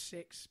iPhone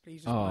 6.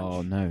 Please.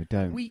 Oh no,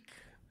 don't.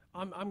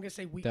 I'm going to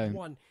say week don't.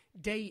 1.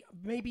 Day,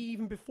 maybe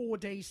even before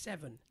day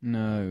 7.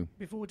 No.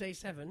 Before day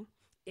 7,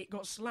 it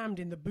got slammed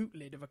in the boot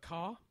lid of a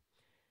car.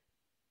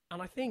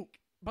 And I think,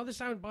 by the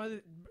state of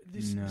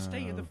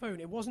the phone,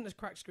 it wasn't a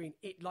cracked screen.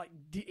 It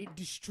it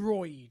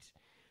destroyed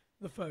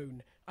the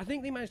phone. I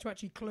think they managed to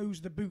actually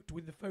close the boot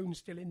with the phone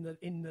still in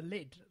the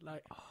lid.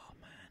 Like, oh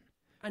man.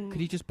 And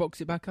could he just box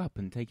it back up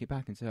and take it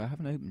back and say, "I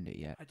haven't opened it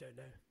yet"? I don't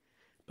know.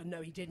 But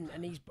no, he didn't,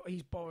 and he's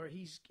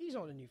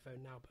on a new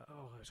phone now. But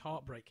it's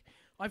heartbreak.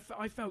 I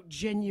felt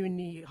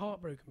genuinely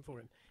heartbroken for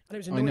him, and it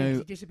was annoying because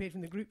he disappeared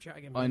from the group chat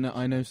again.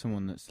 I know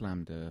someone that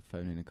slammed a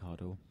phone in a car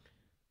door.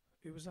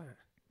 Who was that?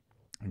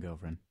 A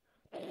girlfriend.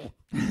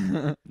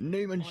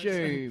 Name and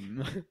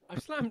shame.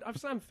 I've slammed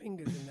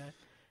fingers in there.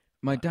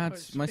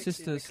 My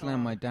sister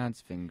slammed my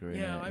dad's finger in.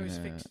 Yeah,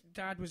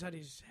 Dad had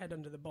his head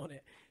under the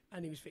bonnet,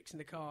 and he was fixing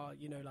the car.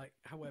 Like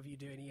however you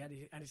do, and he had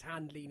his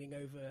hand leaning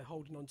over,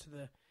 holding onto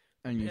the.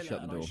 And you shut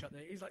the door.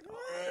 He's like,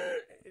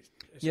 it's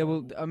yeah.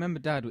 Well, I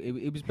remember Dad.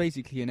 It was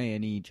basically an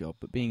A&E job,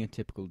 but being a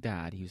typical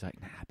dad, he was like,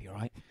 "Nah, I'll be all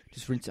right.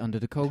 Just rinse it under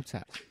the cold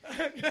tap."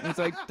 It's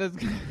like,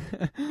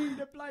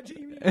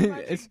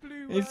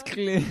 it's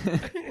clear.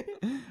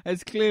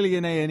 It's clearly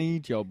an A&E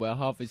job where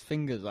half his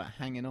fingers are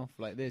hanging off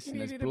like this, and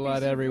there's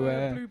blood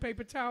everywhere. Blue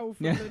paper towel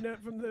from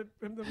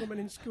the woman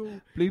in school.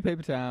 Blue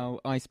paper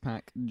towel, ice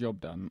pack, job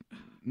done.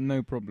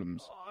 No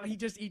problems. Oh, he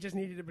just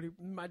needed a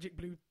magic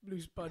blue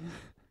sponge.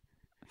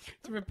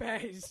 To repair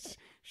his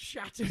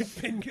shattered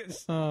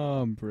fingers.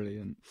 Oh,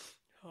 brilliant.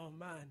 Oh,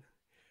 man.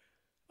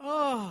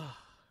 Oh.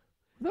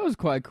 That was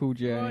quite a cool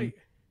journey. Right.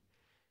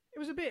 It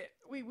was a bit...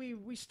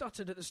 We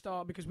stuttered at the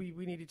start because we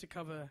needed to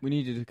cover... We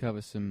needed to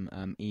cover some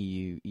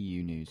EU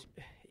news.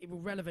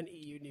 relevant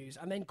EU news,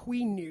 and then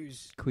Queen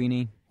news,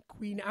 Queenie.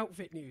 Queen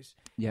outfit news.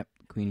 Yep,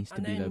 Queenie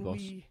Stabilo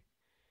boss.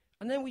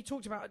 And then we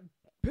talked about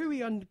pooey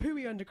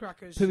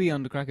undercrackers. Pooey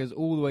undercrackers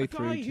all the way a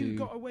through guy to... who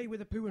got away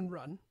with a poo and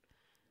run,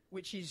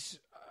 which is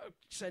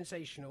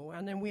sensational.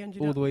 And then we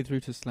ended all up the way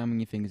through to slamming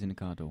your fingers in a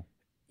car door.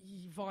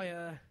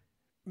 via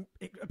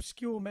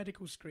obscure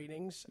medical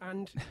screenings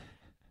and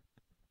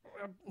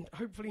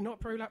hopefully not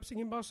prolapsing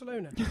in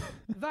Barcelona.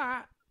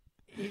 That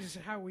is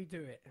how we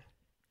do it.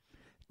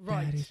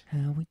 Right. That is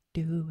how we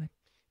do it.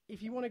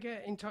 If you want to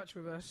get in touch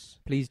with us,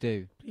 please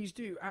do. Please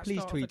do. At Please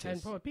Start tweet of the 10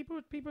 us. Pod. People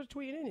are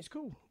tweeting in. It's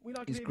cool. We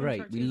like It's a bit of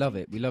great. We interactivity. love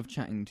it. We love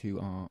chatting to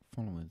our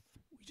followers.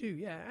 We do,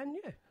 yeah, and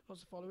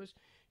lots of followers.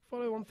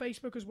 Follow on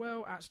Facebook as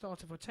well at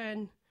Starter for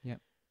 10.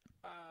 Yep.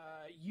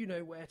 You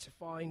know where to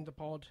find the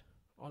pod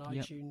on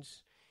Yep.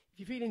 iTunes. If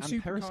you're feeling And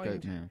super Periscope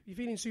kind, now. if you're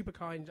feeling super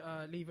kind,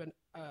 leave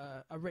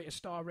a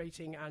star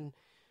rating and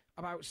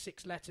about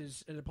 6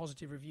 letters and a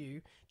positive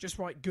review. Just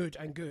write good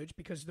and good,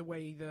 because the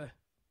way the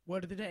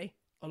word of the day,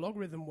 a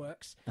logarithm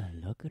works,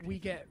 we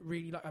get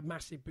really like a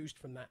massive boost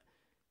from that.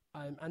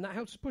 And that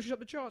helps us push us up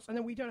the charts, and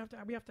then we have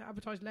to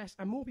advertise less,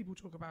 and more people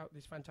talk about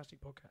this fantastic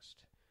podcast.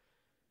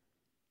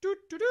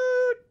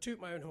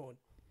 Toot my own horn.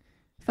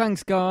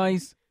 Thanks,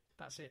 guys.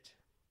 That's it.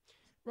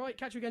 Right,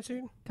 catch you again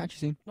soon. Catch you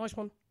soon. Nice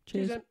one.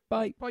 Cheers. then.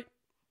 Bye. Bye.